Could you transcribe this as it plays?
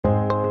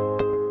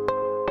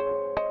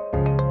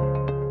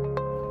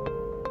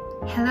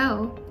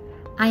Hello,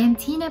 I am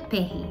Tina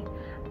Pehi.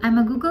 I'm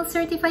a Google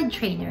Certified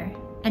Trainer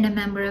and a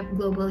member of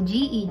Global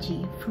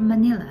GEG from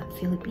Manila,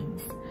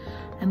 Philippines.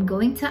 I'm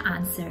going to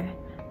answer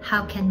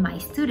how can my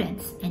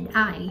students and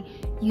I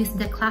use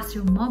the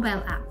Classroom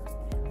mobile app,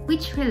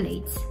 which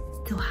relates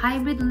to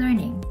hybrid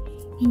learning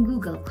in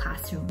Google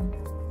Classroom.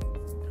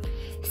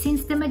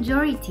 Since the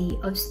majority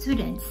of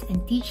students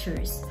and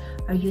teachers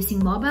are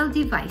using mobile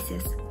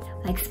devices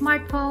like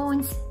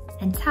smartphones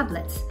and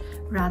tablets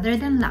rather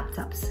than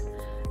laptops,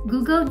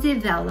 Google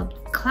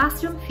developed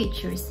Classroom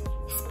features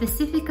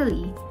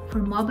specifically for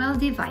mobile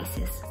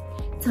devices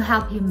to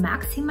help you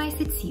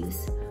maximize its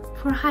use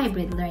for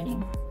hybrid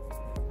learning.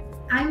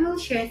 I will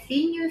share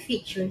 3 new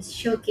features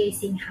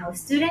showcasing how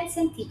students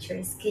and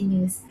teachers can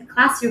use the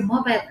Classroom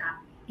mobile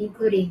app,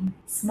 including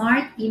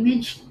Smart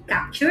Image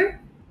Capture,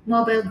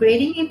 mobile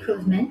grading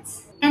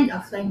improvements, and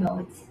offline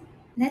modes.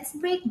 Let's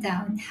break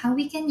down how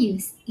we can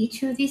use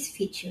each of these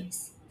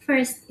features.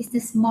 First is the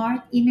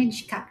Smart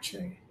Image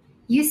Capture.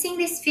 Using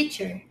this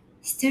feature,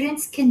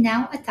 students can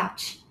now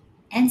attach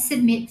and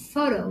submit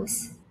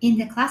photos in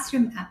the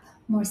Classroom app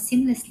more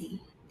seamlessly.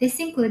 This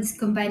includes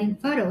combining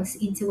photos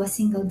into a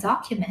single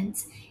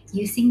document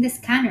using the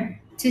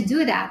scanner. To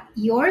do that,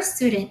 your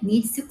student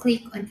needs to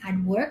click on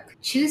Add Work,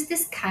 choose the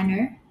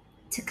scanner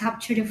to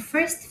capture the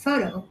first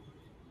photo,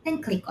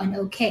 then click on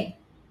OK.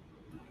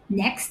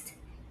 Next,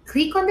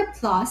 click on the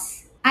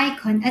plus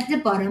icon at the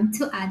bottom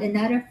to add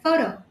another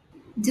photo.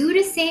 Do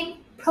the same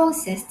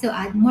process to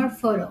add more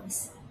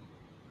photos.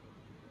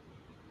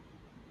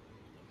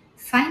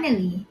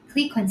 Finally,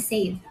 click on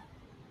Save.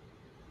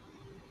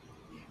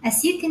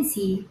 As you can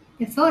see,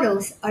 the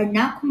photos are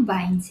now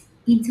combined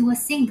into a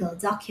single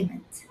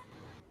document.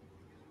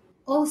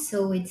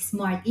 Also, with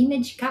Smart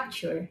Image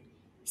Capture,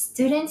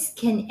 students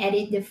can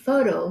edit the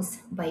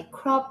photos by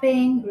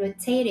cropping,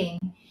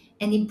 rotating,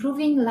 and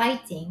improving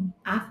lighting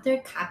after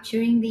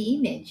capturing the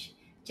image,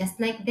 just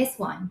like this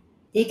one.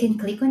 They can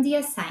click on the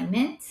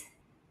assignment,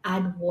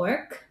 add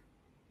work,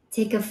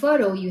 take a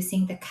photo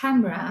using the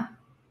camera.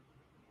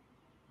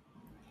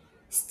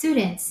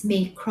 Students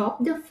may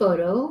crop the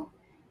photo,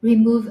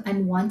 remove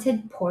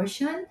unwanted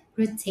portion,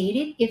 rotate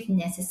it if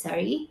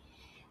necessary,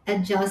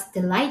 adjust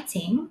the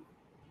lighting,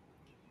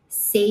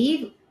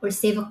 save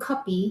a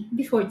copy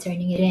before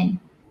turning it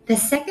in. The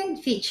second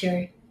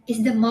feature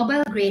is the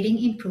mobile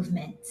grading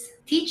improvements.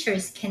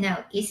 Teachers can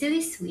now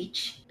easily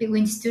switch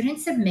between student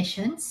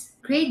submissions,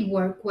 grade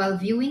work while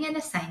viewing an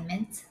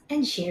assignment,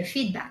 and share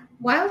feedback.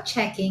 While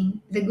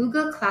checking the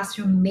Google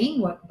Classroom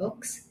main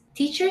workbooks,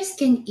 teachers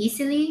can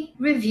easily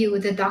review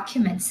the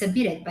documents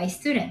submitted by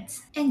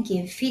students and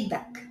give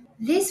feedback.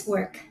 This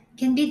work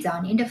can be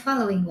done in the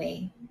following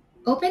way.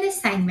 Open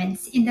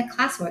Assignments in the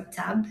Classwork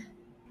tab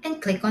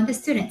and click on the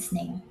student's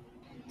name.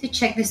 To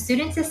check the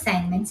student's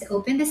assignments,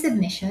 open the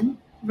submission,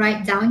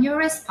 write down your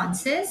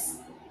responses,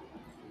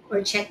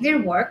 or check their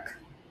work.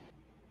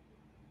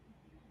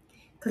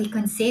 Click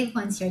on Save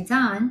once you're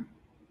done,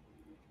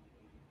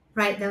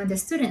 write down the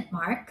student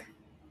mark,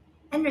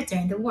 and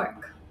return the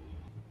work.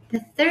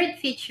 The third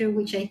feature,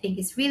 which I think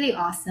is really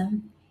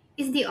awesome,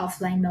 is the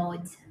offline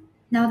mode.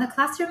 Now the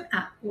Classroom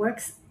app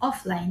works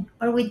offline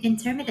or with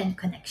intermittent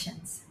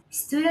connections.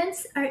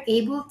 Students are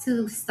able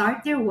to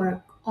start their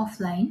work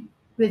offline,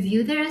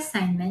 review their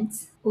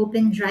assignments,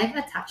 open Drive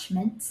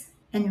attachments,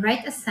 and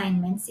write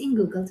assignments in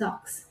Google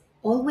Docs,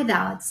 all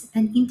without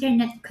an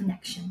internet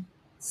connection.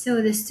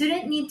 So the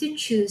student needs to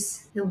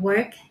choose the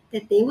work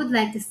that they would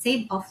like to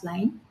save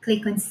offline,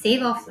 click on Save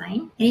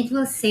Offline, and it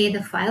will say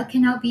the file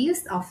cannot be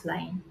used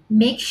offline.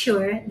 Make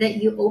sure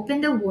that you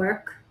open the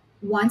work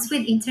once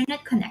with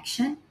internet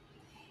connection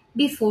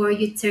before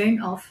you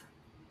turn off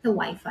the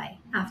Wi-Fi.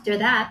 After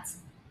that,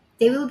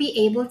 they will be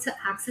able to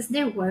access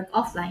their work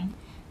offline.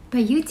 By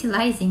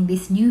utilizing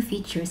these new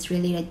features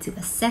related to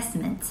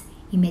assessment,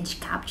 image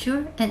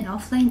capture, and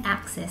offline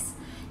access,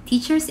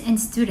 teachers and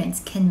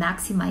students can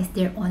maximize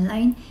their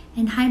online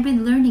and hybrid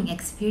learning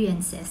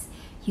experiences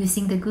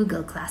using the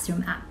Google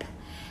Classroom app.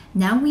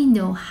 Now we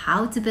know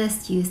how to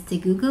best use the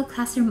Google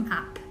Classroom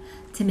app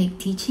to make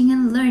teaching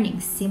and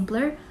learning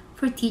simpler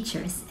for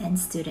teachers and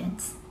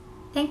students.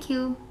 Thank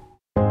you.